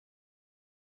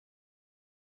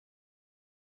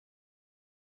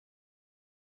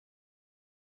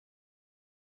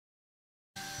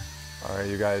All right,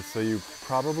 you guys, so you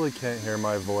probably can't hear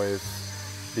my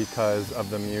voice because of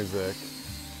the music,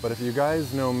 but if you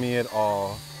guys know me at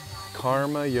all,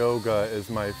 karma yoga is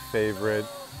my favorite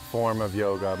form of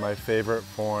yoga. My favorite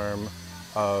form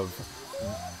of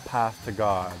path to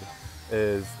God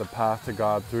is the path to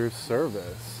God through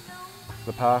service.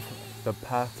 The path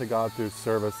to God through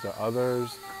service to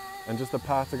others, and just the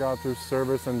path to God through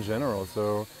service in general.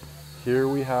 So here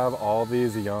we have all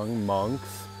these young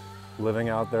monks living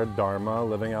out their dharma,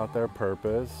 living out their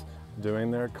purpose, doing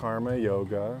their karma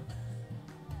yoga,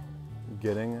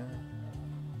 getting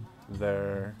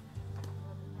their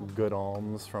good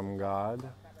alms from God.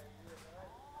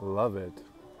 Love it.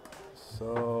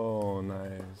 So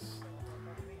nice.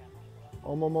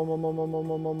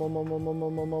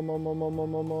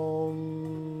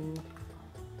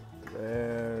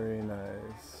 Very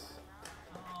nice.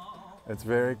 It's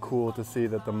very cool to see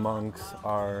that the monks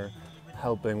are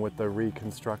helping with the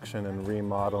reconstruction and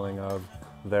remodeling of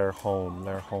their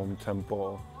home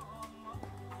temple.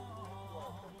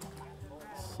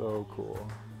 So cool.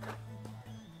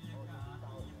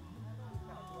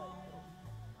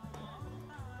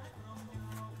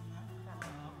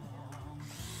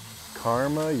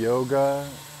 Karma yoga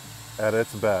at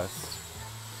its best.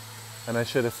 And I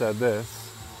should have said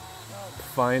this,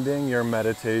 finding your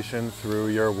meditation through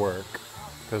your work,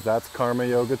 because that's karma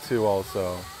yoga too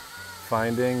also.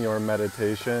 Finding your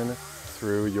meditation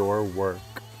through your work.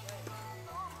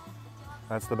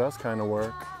 That's the best kind of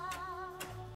work.